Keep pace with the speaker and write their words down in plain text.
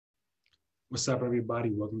What's up,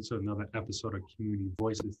 everybody? Welcome to another episode of Community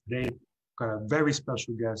Voices. Today, we've got a very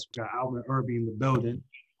special guest. We've got Alvin Irby in the building.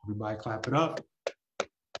 Everybody clap it up.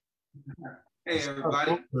 Hey,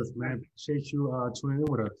 everybody. Man, appreciate you tuning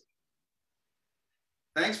in with us.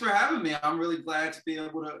 Thanks for having me. I'm really glad to be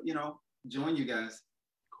able to, join you guys.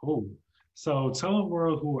 Cool. So tell the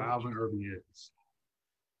world who Alvin Irby is.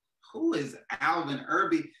 Who is Alvin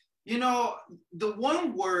Irby? The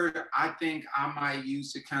one word I think I might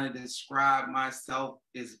use to kind of describe myself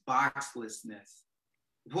is boxlessness.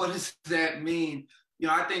 What does that mean?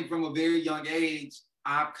 I think from a very young age,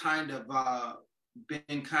 I've kind of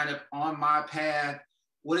been kind of on my path.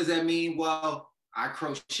 What does that mean? Well, I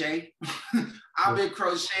crochet. I've been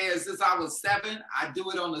crocheting since I was 7. I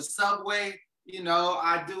do it on the subway.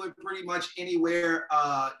 I do it pretty much anywhere,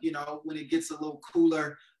 when it gets a little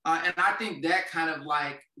cooler. And I think that kind of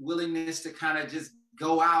like willingness to kind of just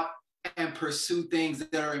go out and pursue things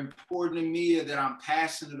that are important to me or that I'm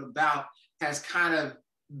passionate about has kind of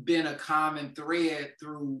been a common thread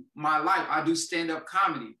through my life. I do stand-up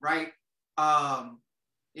comedy, right?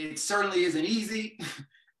 It certainly isn't easy.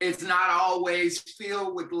 It's not always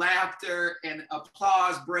filled with laughter and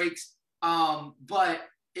applause breaks, but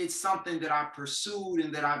it's something that I pursued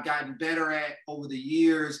and that I've gotten better at over the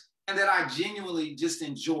years and that I genuinely just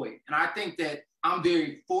enjoy. And I think that I'm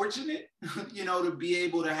very fortunate, to be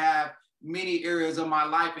able to have many areas of my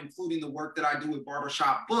life, including the work that I do with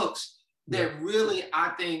Barbershop Books, that really,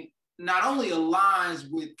 I think, not only aligns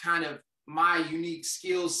with kind of my unique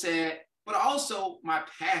skill set, but also my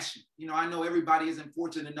passion. I know everybody isn't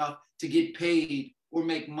fortunate enough to get paid or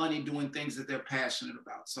make money doing things that they're passionate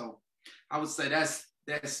about. So I would say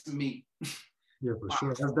that's me. Yeah, for sure.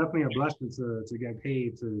 That's definitely a blessing to get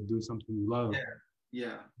paid to do something you love.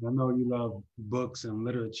 Yeah. I know you love books and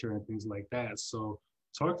literature and things like that. So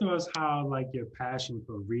talk to us how like your passion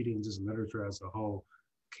for reading just literature as a whole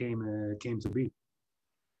came to be.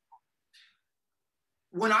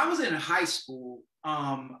 When I was in high school,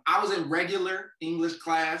 I was in regular English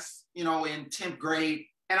class, in 10th grade.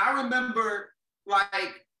 And I remember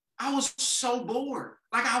I was so bored.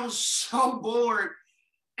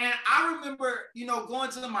 And I remember, going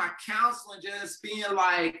to my counselor and just being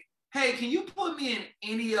like, hey, can you put me in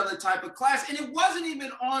any other type of class? And it wasn't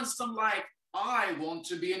even on some I want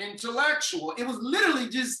to be an intellectual. It was literally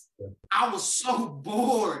just, I was so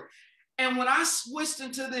bored. And when I switched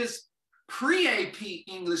into this pre-AP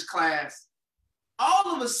English class,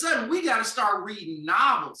 all of a sudden we got to start reading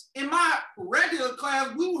novels. In my regular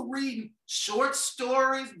class, we were reading short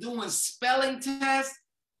stories, doing spelling tests.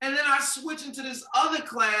 And then I switched into this other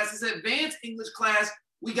class, this advanced English class.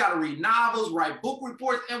 We got to read novels, write book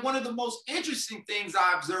reports. And one of the most interesting things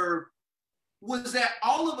I observed was that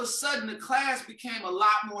all of a sudden the class became a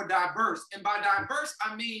lot more diverse. And by diverse,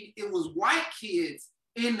 I mean it was white kids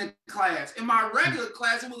in the class. In my regular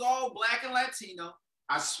class, it was all Black and Latino.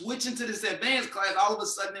 I switched into this advanced class. All of a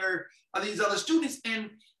sudden there are these other students. And,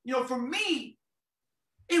 for me,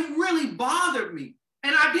 it really bothered me.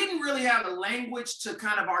 And I didn't really have a language to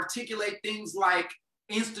kind of articulate things like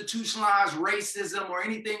institutionalized racism or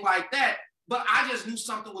anything like that, but I just knew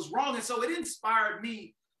something was wrong. And so it inspired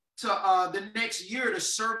me to the next year to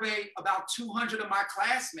survey about 200 of my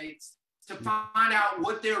classmates to find out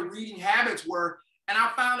what their reading habits were. And I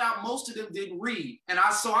found out most of them didn't read. And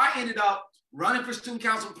so I ended up running for student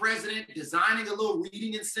council president, designing a little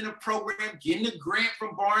reading incentive program, getting a grant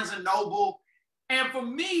from Barnes and Noble. And for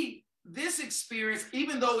me, this experience,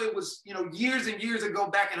 even though it was, years and years ago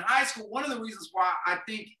back in high school, one of the reasons why I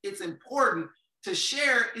think it's important to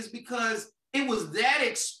share is because it was that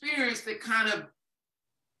experience that kind of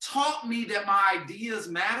taught me that my ideas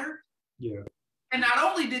mattered. Yeah. And not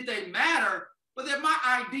only did they matter, but that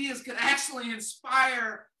my ideas could actually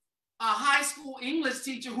inspire a high school English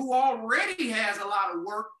teacher who already has a lot of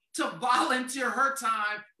work to volunteer her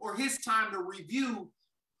time or his time to review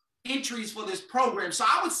entries for this program. So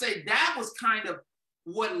I would say that was kind of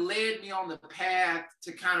what led me on the path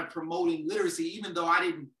to kind of promoting literacy, even though I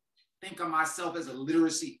didn't think of myself as a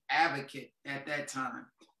literacy advocate at that time.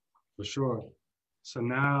 For sure. So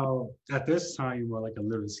now at this time, you're more like a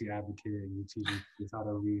literacy advocate and you're teaching kids how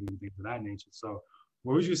to read and things of that nature. So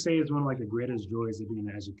what would you say is one of the greatest joys of being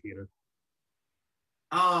an educator?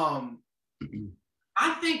 I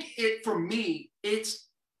think for me, it's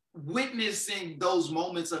witnessing those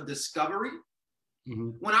moments of discovery. Mm-hmm.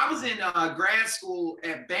 When I was in grad school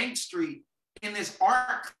at Bank Street in this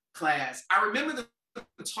art class, I remember them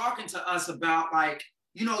talking to us about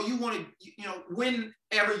you want to,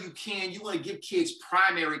 whenever you can, you want to give kids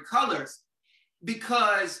primary colors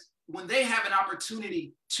because when they have an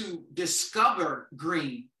opportunity to discover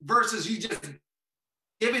green versus you just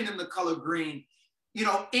giving them the color green, you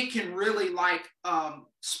know, it can really like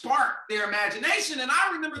spark their imagination. And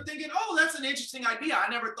I remember thinking, oh, that's an interesting idea. I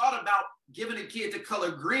never thought about giving a kid the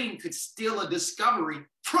color green could steal a discovery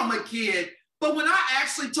from a kid. But when I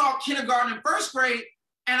actually taught kindergarten and first grade,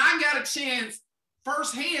 and I got a chance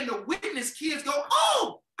firsthand to witness kids go,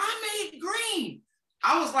 oh, I made green.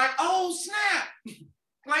 I was like, oh, snap.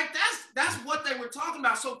 Like that's what they were talking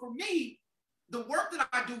about. So for me, the work that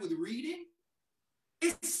I do with reading,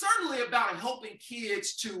 it's certainly about helping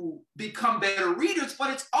kids to become better readers,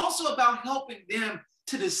 but it's also about helping them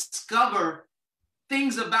to discover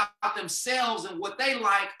things about themselves and what they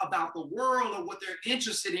like about the world or what they're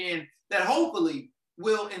interested in that hopefully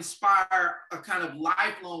will inspire a kind of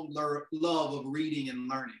lifelong love of reading and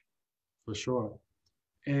learning. For sure.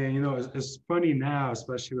 And, you know, it's funny now,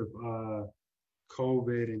 especially with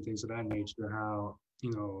COVID and things of that nature, how,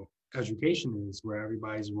 you know, education is where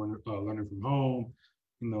everybody's learning from home,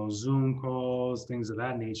 you know, Zoom calls, things of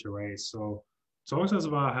that nature, right? So talk to us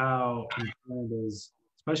about how important it is,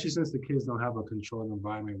 especially since the kids don't have a controlled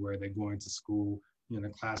environment where they're going to school, you know,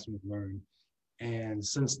 the classroom to learn. And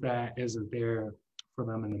since that isn't there for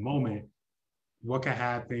them in the moment, what can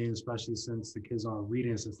happen, especially since the kids aren't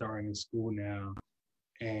reading since they're in school now?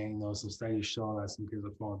 And, you know, some studies show that some kids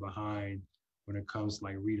are falling behind when it comes to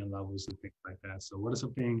like reading levels and things like that. So what are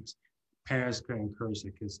some things parents could encourage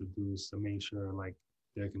their kids to do to make sure like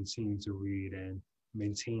they continue to read and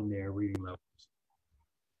maintain their reading levels?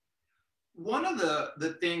 One of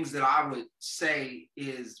the things that I would say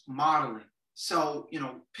is modeling. So, you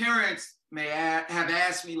know, parents may have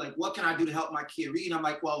asked me, like, what can I do to help my kid read? And I'm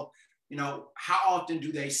like, well, you know, how often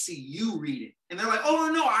do they see you reading? And they're like,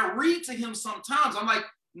 oh, no, I read to him sometimes. I'm like,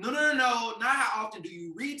 no, not how often do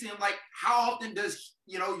you read to him? Like, how often does,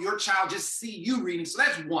 you know, your child just see you reading? So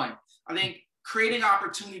that's one. I think creating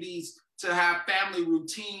opportunities to have family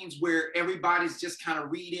routines where everybody's just kind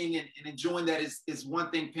of reading and enjoying that is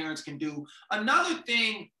one thing parents can do. Another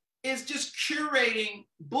thing is just curating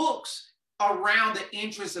books around the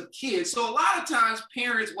interests of kids. So a lot of times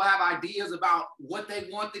parents will have ideas about what they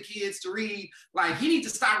want the kids to read. Like, he needs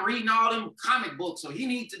to stop reading all them comic books, or he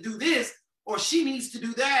needs to do this, or she needs to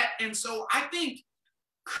do that. And so I think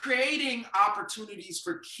creating opportunities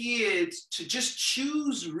for kids to just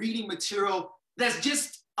choose reading material that's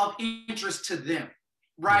just of interest to them,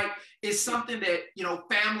 right, is something that, you know,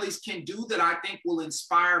 families can do that I think will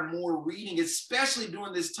inspire more reading, especially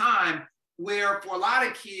during this time where for a lot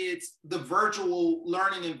of kids, the virtual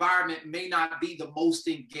learning environment may not be the most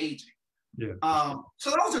engaging. Yeah. So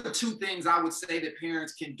those are the two things I would say that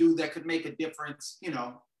parents can do that could make a difference, you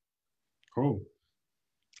know. Cool.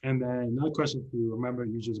 And then another question for you. Remember,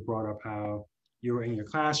 you just brought up how you were in your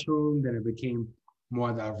classroom, then it became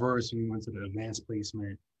more diverse when you went to the advanced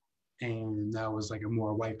placement, and that was like a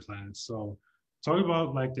more white class. So talk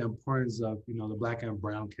about like the importance of, you know, the Black and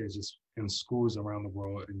brown kids just in schools around the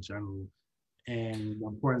world in general, and the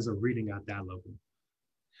importance of reading at that level.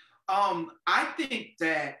 I think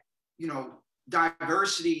that, you know,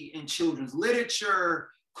 diversity in children's literature,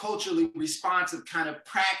 culturally responsive kind of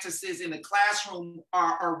practices in the classroom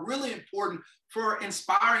are really important for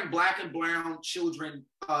inspiring Black and brown children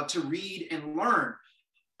to read and learn.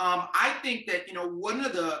 I think that, you know, one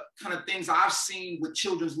of the kind of things I've seen with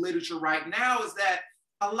children's literature right now is that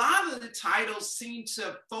a lot of the titles seem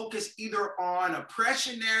to focus either on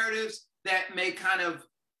oppression narratives that may kind of,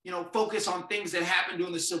 you know, focus on things that happened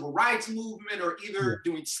during the civil rights movement or either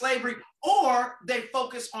during slavery, or they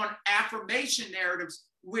focus on affirmation narratives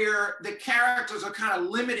where the characters are kind of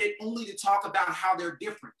limited only to talk about how they're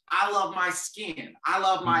different. I love my skin. I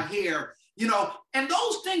love my hair, you know, and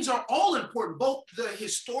those things are all important, both the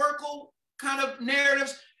historical kind of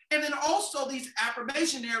narratives and then also these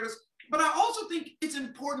affirmation narratives. But I also think it's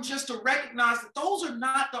important just to recognize that those are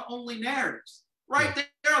not the only narratives, right?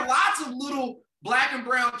 There are lots of little Black and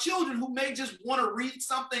brown children who may just want to read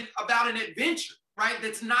something about an adventure, right?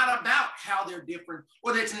 That's not about how they're different,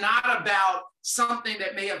 or that's not about something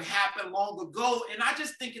that may have happened long ago. And I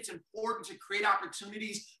just think it's important to create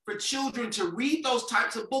opportunities for children to read those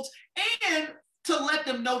types of books and to let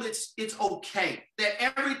them know that it's okay, that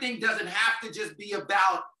everything doesn't have to just be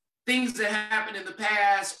about things that happened in the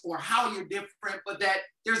past or how you're different, but that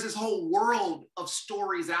there's this whole world of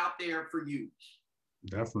stories out there for you.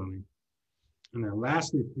 Definitely. And then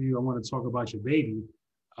lastly for you, I want to talk about your baby,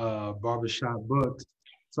 Barbershop Books.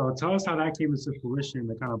 So tell us how that came into fruition,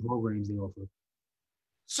 the kind of programs they offer.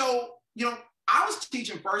 So, you know, I was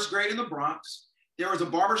teaching first grade in the Bronx. There was a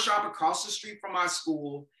barbershop across the street from my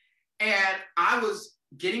school. And I was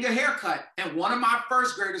getting a haircut. And one of my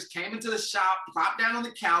first graders came into the shop, plopped down on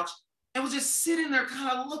the couch, and was just sitting there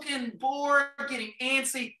kind of looking bored, getting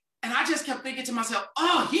antsy. And I just kept thinking to myself,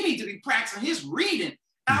 oh, he needs to be practicing his reading.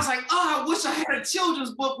 And I was like, oh, I wish I had a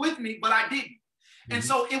children's book with me, but I didn't. And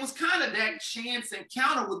so it was kind of that chance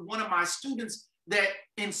encounter with one of my students that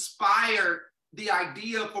inspired the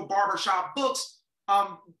idea for barbershop books.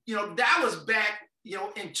 That was back,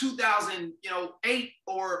 in 2008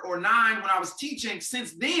 or 9 when I was teaching.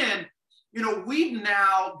 Since then, we've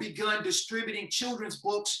now begun distributing children's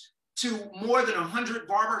books to more than 100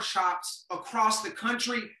 barbershops across the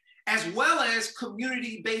country, as well as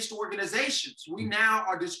community-based organizations. We now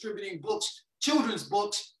are distributing books, children's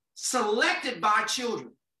books, selected by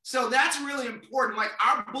children. So that's really important. Like,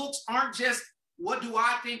 our books aren't just what do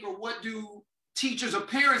I think or what do teachers or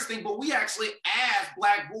parents think, but we actually ask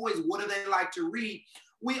Black boys, what do they like to read?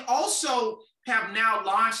 We also have now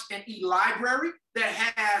launched an e-library that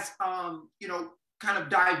has, kind of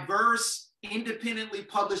diverse, independently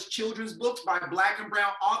published children's books by Black and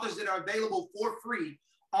brown authors that are available for free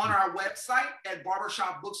on our website at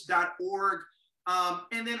barbershopbooks.org.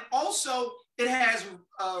 And then also it has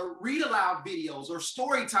read aloud videos or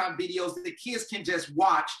story time videos that the kids can just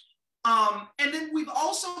watch. And then we've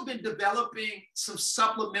also been developing some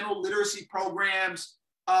supplemental literacy programs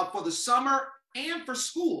for the summer and for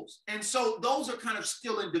schools. And so those are kind of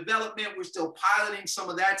still in development. We're still piloting some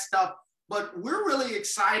of that stuff, but we're really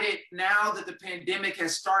excited now that the pandemic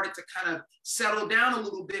has started to kind of settle down a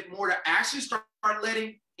little bit more to actually start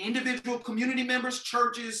letting individual community members,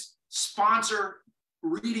 churches sponsor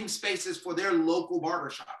reading spaces for their local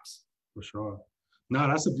barbershops. For sure. No,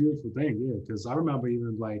 that's a beautiful thing, yeah, because I remember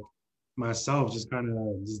even like myself just kind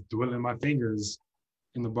of just dwindling my fingers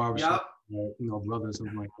in the barbershop, brother or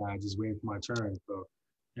something like that, just waiting for my turn. So,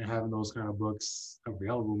 and having those kind of books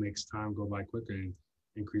available makes time go by quicker and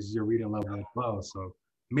increases your reading level as well. So,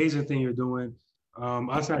 amazing thing you're doing.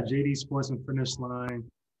 Us at JD Sports and Finish Line,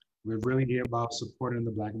 we're really here about supporting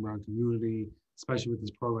the Black and brown community, especially with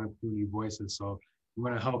this program, Community Voices. So, we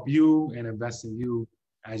want to help you and invest in you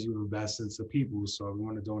as you invest into people. So, we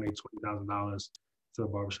want to donate $20,000 to the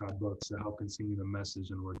barbershop books to help continue the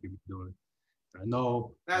message and work you're doing. I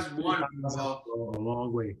know that's wonderful. A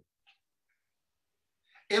long way.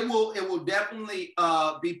 It will definitely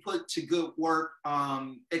be put to good work,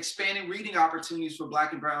 expanding reading opportunities for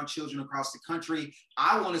Black and brown children across the country.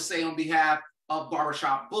 I want to say on behalf of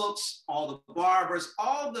Barbershop Books, all the barbers,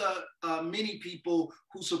 all the many people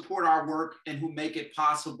who support our work and who make it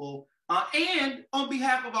possible, and on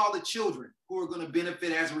behalf of all the children who are going to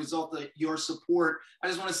benefit as a result of your support, I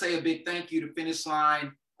just want to say a big thank you to Finish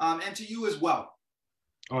Line and to you as well.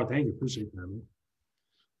 Oh, thank you. Appreciate that, man.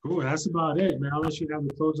 Cool. That's about it, man. I'll let you have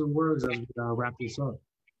the closing words as we wrap this up.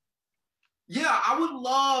 Yeah, I would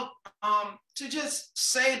love to just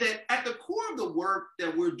say that at the core of the work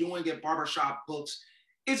that we're doing at Barbershop Books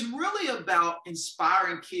is really about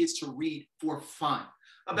inspiring kids to read for fun,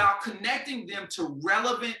 about connecting them to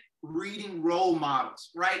relevant reading role models,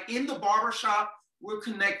 right? In the barbershop, we're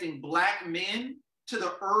connecting Black men to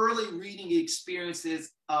the early reading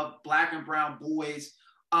experiences of Black and brown boys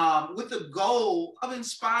with the goal of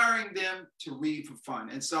inspiring them to read for fun.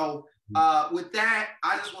 And so with that,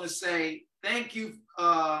 I just want to say thank you,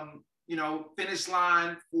 Finish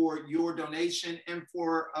Line, for your donation and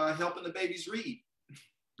for helping the babies read.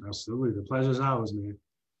 Absolutely. The pleasure's ours, man.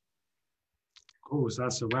 Cool. So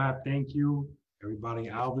that's a wrap. Thank you, everybody.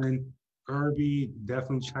 Alvin, Irby,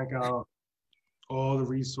 definitely check out all the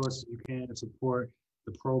resources you can to support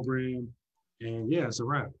the program. And yeah, it's a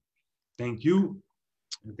wrap. Thank you.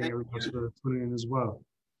 And thank everybody for tuning in as well.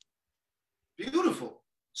 Beautiful.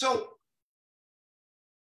 So